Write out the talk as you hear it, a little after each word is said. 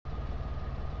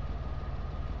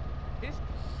This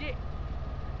shit.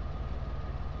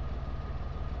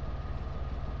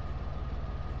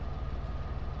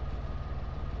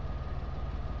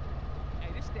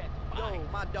 Hey, this that fire. Yo,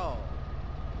 my dog.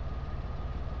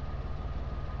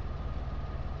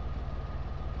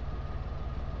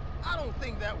 I don't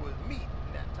think that was meat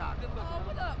in that taco. Oh,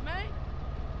 what up, man?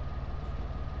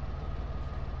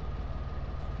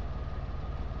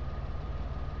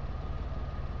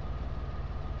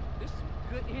 This is some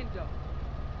good endo.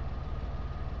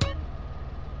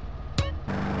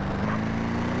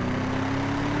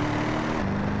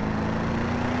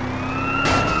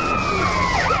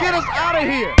 Get us out of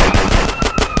here!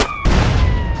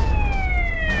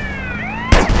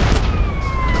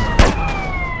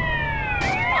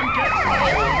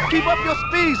 Keep up your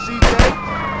speed, CJ.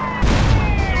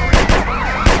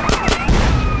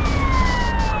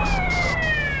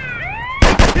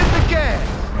 Hit the gas.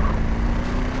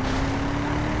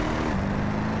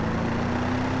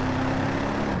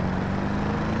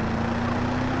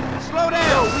 Slow down.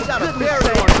 Yo, we got a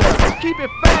barrier. Keep it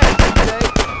fast, CJ.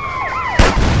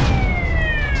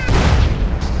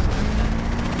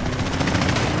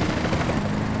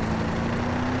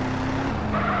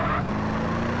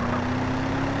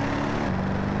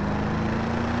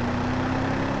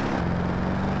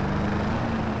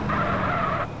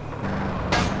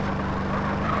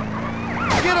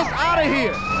 Get us out of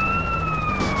here!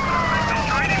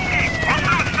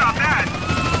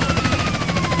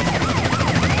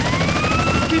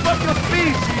 Keep up your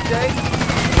speed, CJ!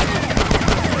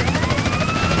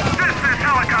 This is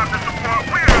helicopter support.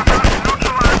 We are about to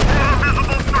neutralize all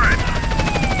visible threats.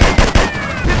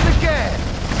 Hit the gas!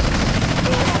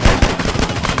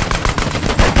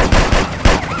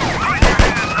 Put your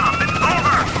hands up. It's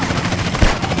over.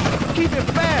 Keep it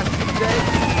fast, CJ!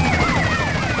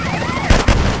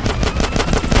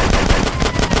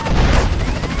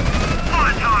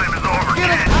 Fun time is over. Get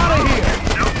us out of here!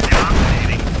 No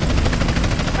dominating.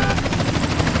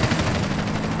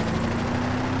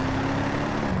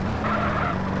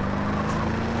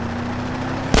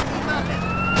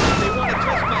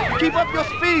 Keep up your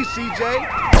speed, CJ!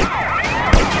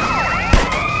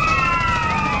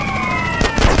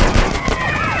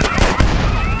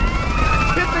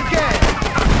 Hit the gas!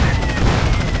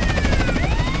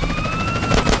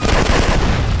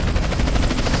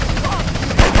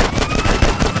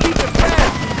 Keep it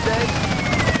fast, CJ!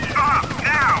 Stop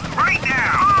now. Right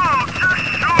now. Oh, just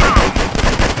shoot him.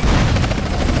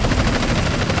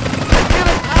 Get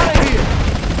us out of here!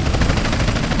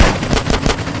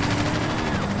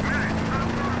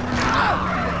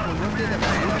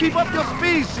 Keep up your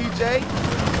speed, CJ!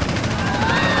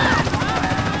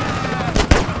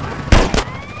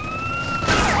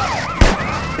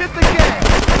 Hit the gas!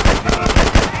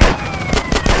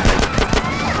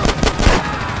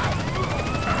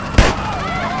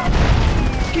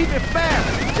 Keep it fast,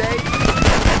 CJ!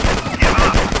 Give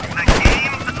up. The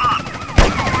game's up.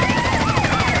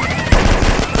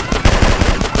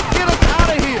 Get us out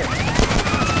of here!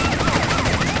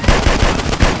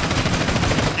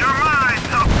 You're mine,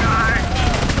 tough guy.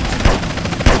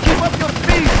 Keep up your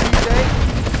speed, CJ!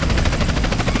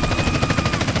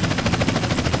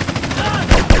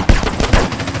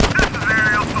 This is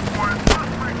aerial support.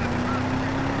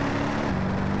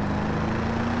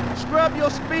 Scrub your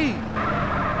speed!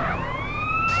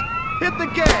 Hit the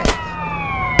gas!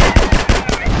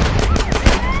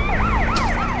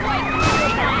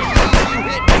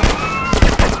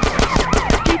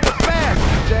 Keep it fast,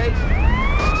 CJ!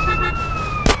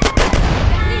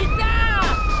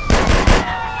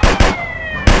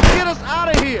 Get us out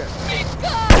of here!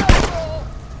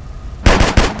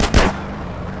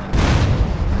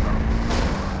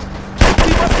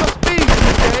 Keep up your speed,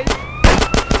 CJ!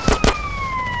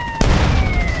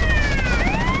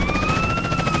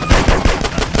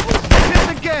 Hit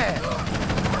the gas!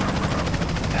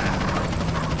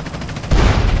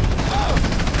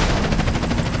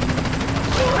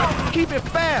 Keep it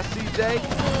fast, CJ!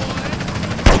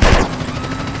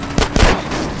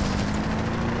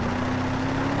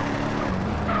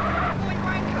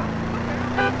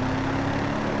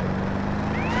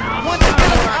 Once you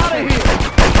get us out of here!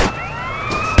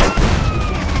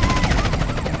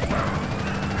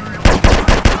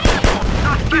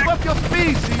 Keep up your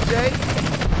speed, CJ!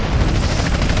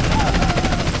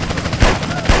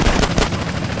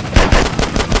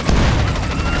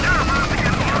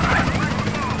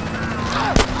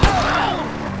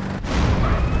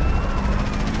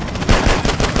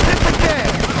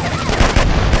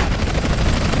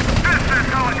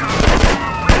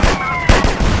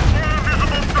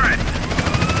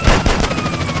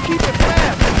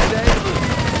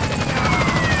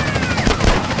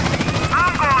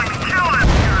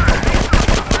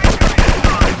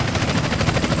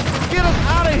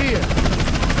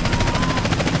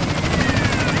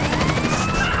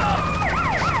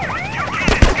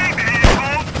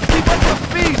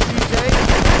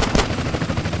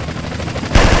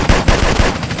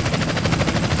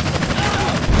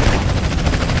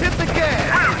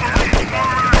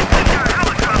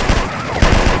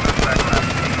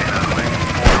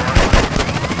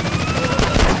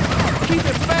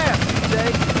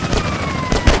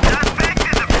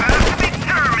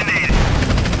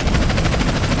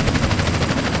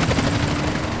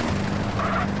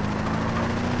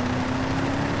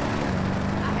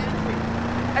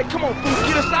 Hey, come on, fool,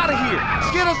 get us out of here.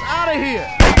 Get us out of here.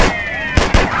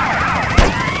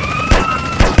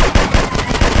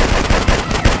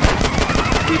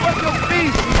 Keep up your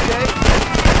speed, CJ.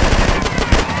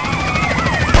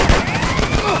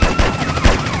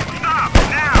 Stop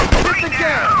now! Hit the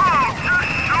gas.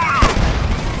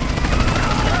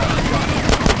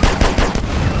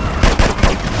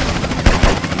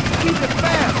 Keep it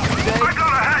fast, CJ. I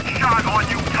got a headshot on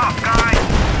you, tough guy!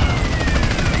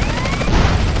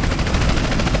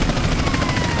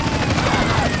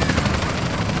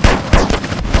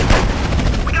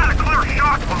 We got a clear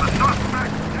shot on the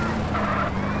suspect.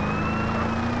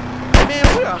 Man,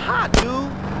 we're hot,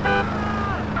 dude.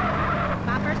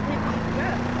 My first pick was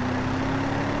good.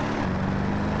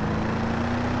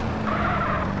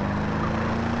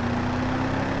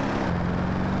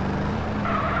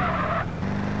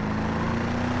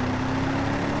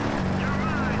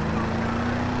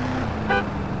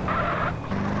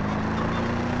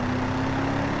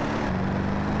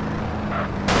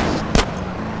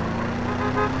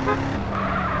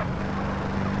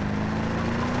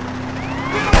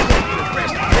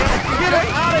 Get us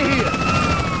out of here.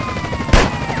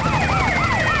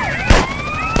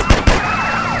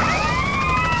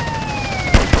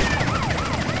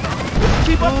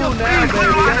 Keep up your speed,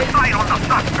 Clear line of baby. sight on the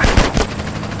suspect.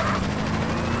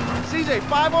 CJ,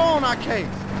 5-0 on our case.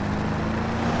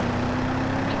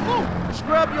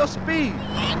 Scrub your speed.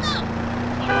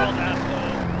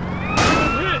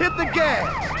 Hit the gas.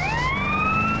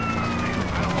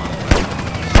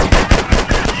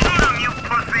 Shoot him, you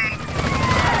pussy!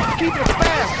 Keep it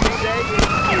fast, CJ.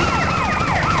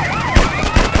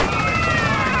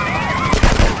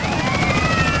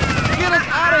 Get us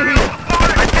out of here.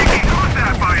 I think he knows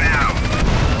that by now.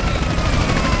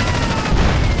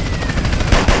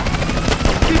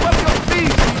 Keep up your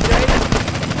speed, CJ.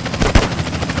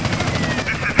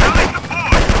 This is heli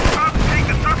support. About to take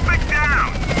the suspect down.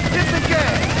 Hit the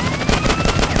gas.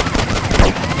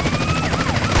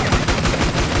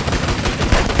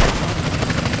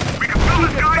 We can fill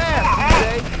this Keep it guy full of fast, holes.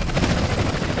 CJ.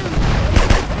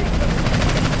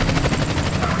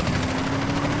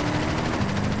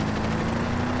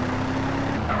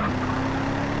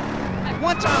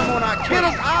 One time on our case. Get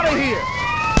us out of here.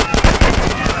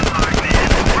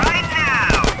 Right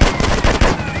now.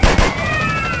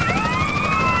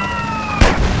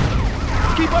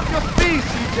 Keep up your speed,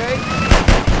 CJ.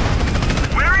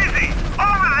 Where is he?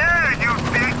 Over there, you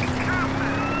dick.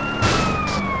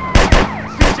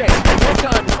 CJ, one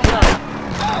time is enough.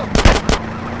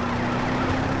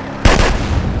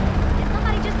 Did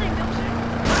somebody just say milkshake?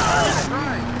 That's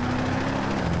right.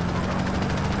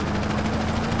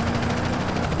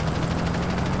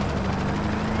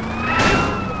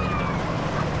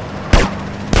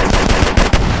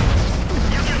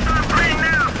 You can start breathing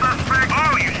now, suspect.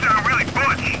 Oh, you sound really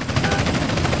butch.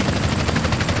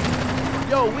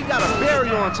 Yo, we got a berry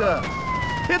onto us.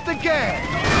 Hit the gas.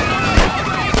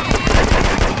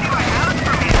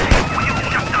 Will you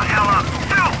shut the hell up?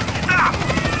 No, stop.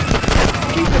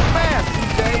 Keep it fast,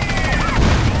 CJ.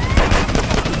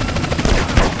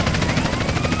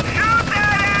 Shoot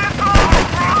that asshole.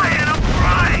 I'm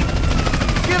trying.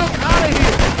 Get us out of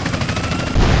here.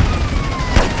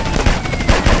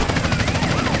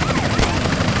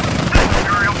 This is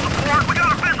aerial support. We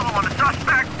got a visual on the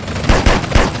suspect.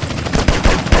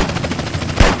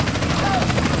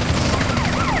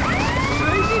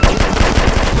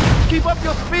 Keep up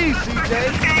your speed, CJ.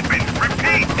 Escaping.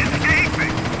 Repeat,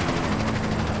 escaping.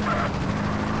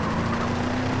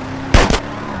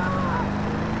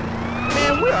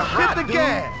 Man, we're hot, Hit the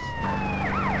gas.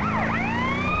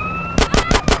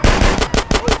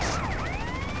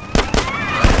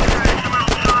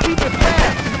 Keep it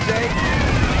fast, CJ.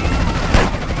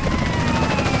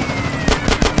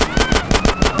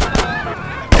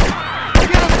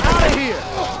 Get us out of here.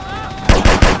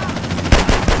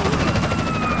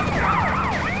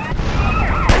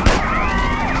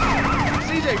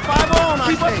 CJ, 5-0 on our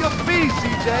Keep up your speed,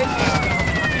 CJ.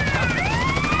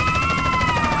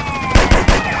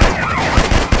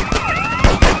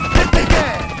 Hit the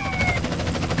gas.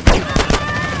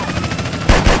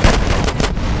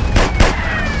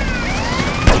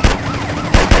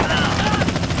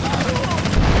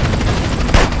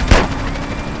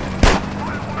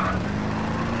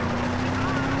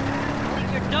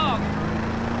 Your dog.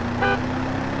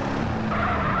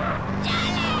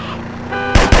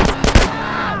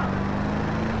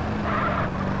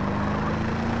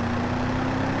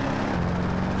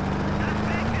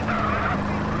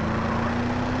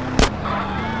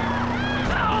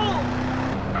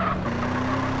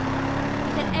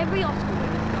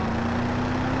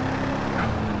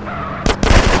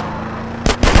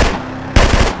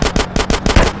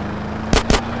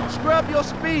 up your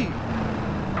speed.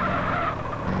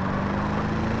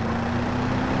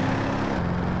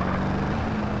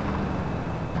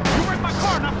 You wrecked my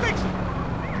car, now fix it!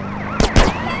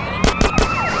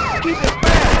 Keep it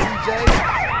fast, CJ.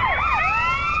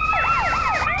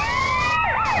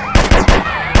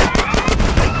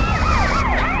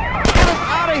 Get us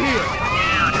out of here.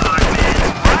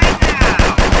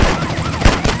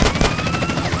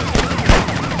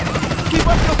 Keep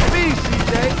up your speed,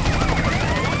 CJ.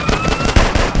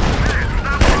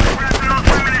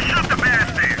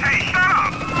 Hey, shut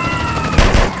up!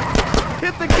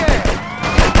 Hit the gas.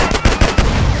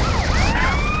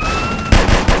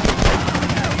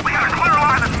 We got a clear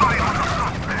line of sight on the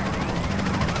suspect.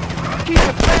 Keep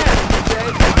it fast, CJ.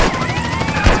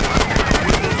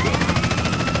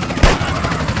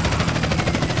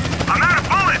 I'm out of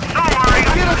bullets, don't worry.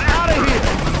 Get us out of here.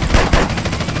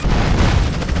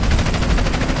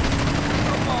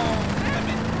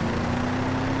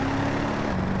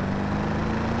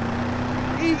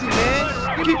 Easy, man.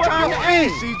 Keep up your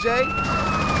speed, CJ.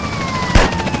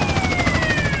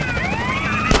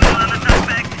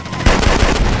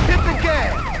 Hit the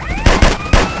gas.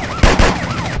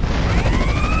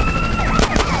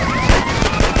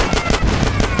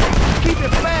 Keep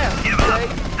it fast, Give up. CJ.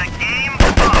 The game's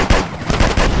up.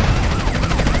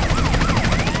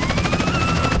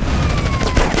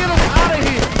 Get us out of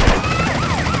here.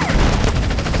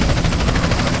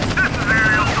 This is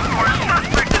aerial support.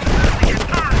 Suspect is busy and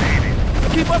terminated.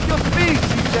 Keep up your speed,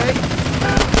 CJ.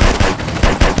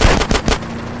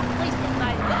 Please get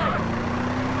my gun.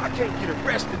 I can't get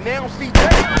arrested now, CJ.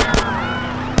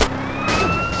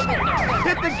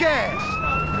 Hit the gas.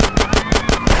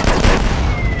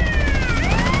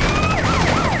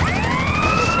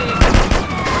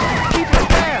 Keep it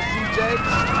fast, CJ.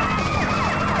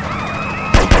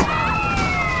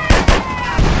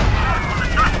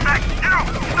 Suspect, you!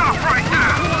 Stop right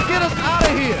now! Get us out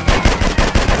of here.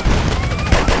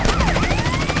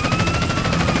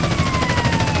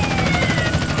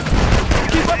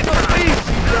 Keep up your speed,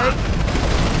 CJ.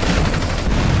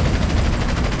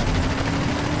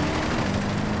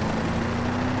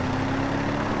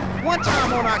 One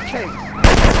time on our case.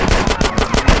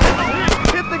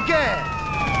 Hit the gas.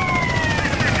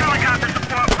 This helicopter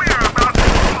support, we are about to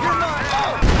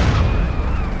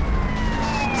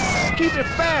Keep it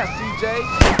fast, CJ.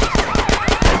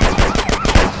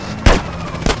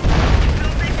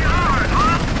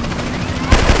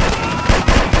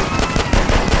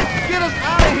 Get us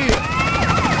out of here.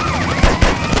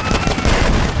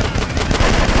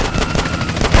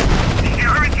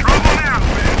 You're in trouble now,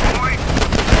 big boy.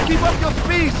 Keep up your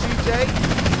speed, CJ.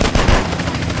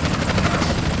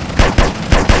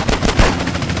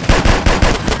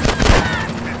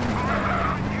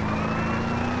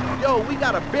 Yo, we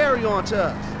got a berry onto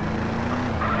us.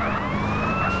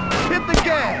 Hit the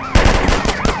gas.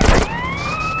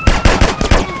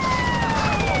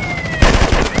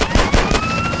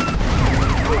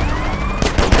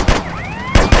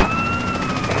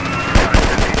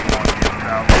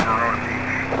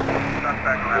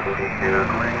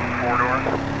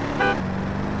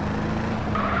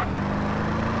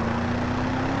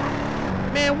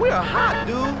 Man, we're hot,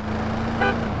 dude.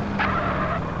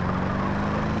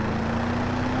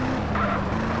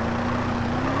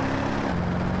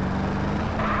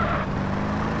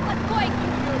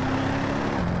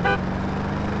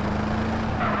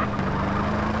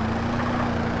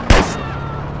 What's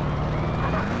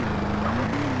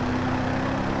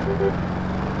going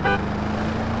on?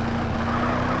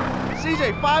 CJ,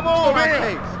 5-0 on my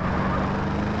case.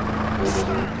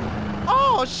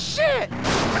 Oh, shit.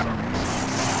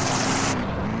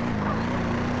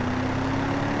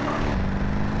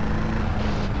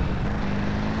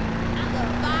 I'm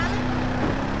gonna violent.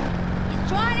 He's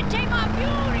trying to take my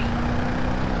beauty.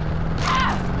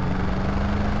 Ah!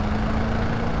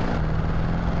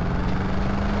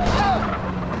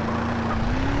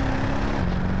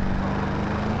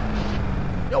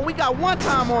 Yo, we got one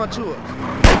time onto us.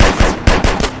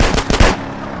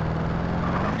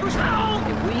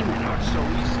 And women are so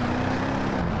easy.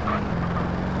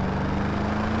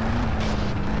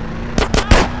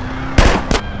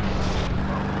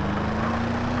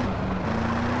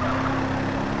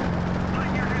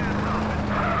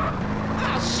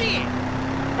 Oh, shit!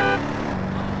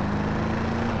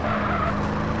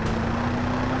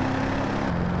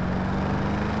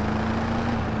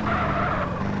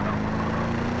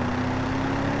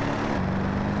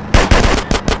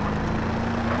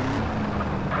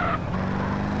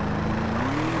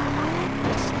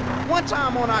 One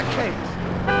time on our case.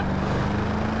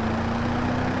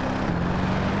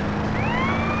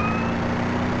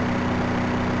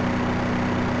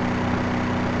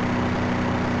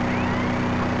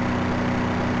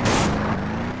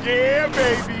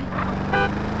 baby.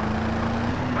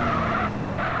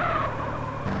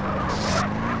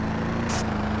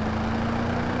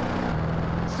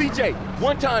 CJ,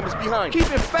 one time is behind.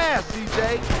 Keep it fast,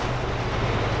 CJ.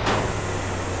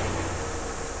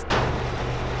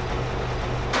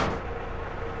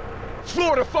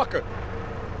 Floor the fucker.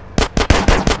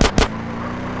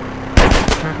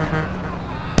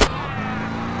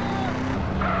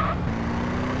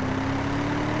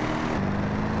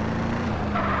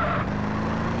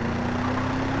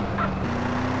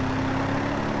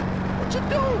 What you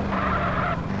doing?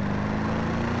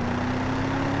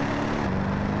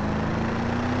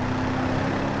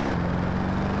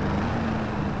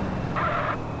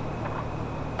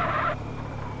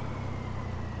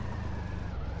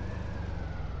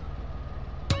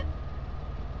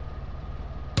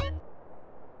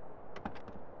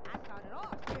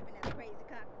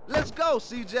 Let's go,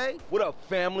 CJ. What up,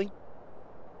 family?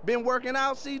 Been working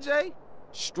out, CJ?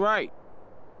 Straight.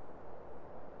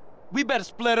 We better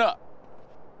split up.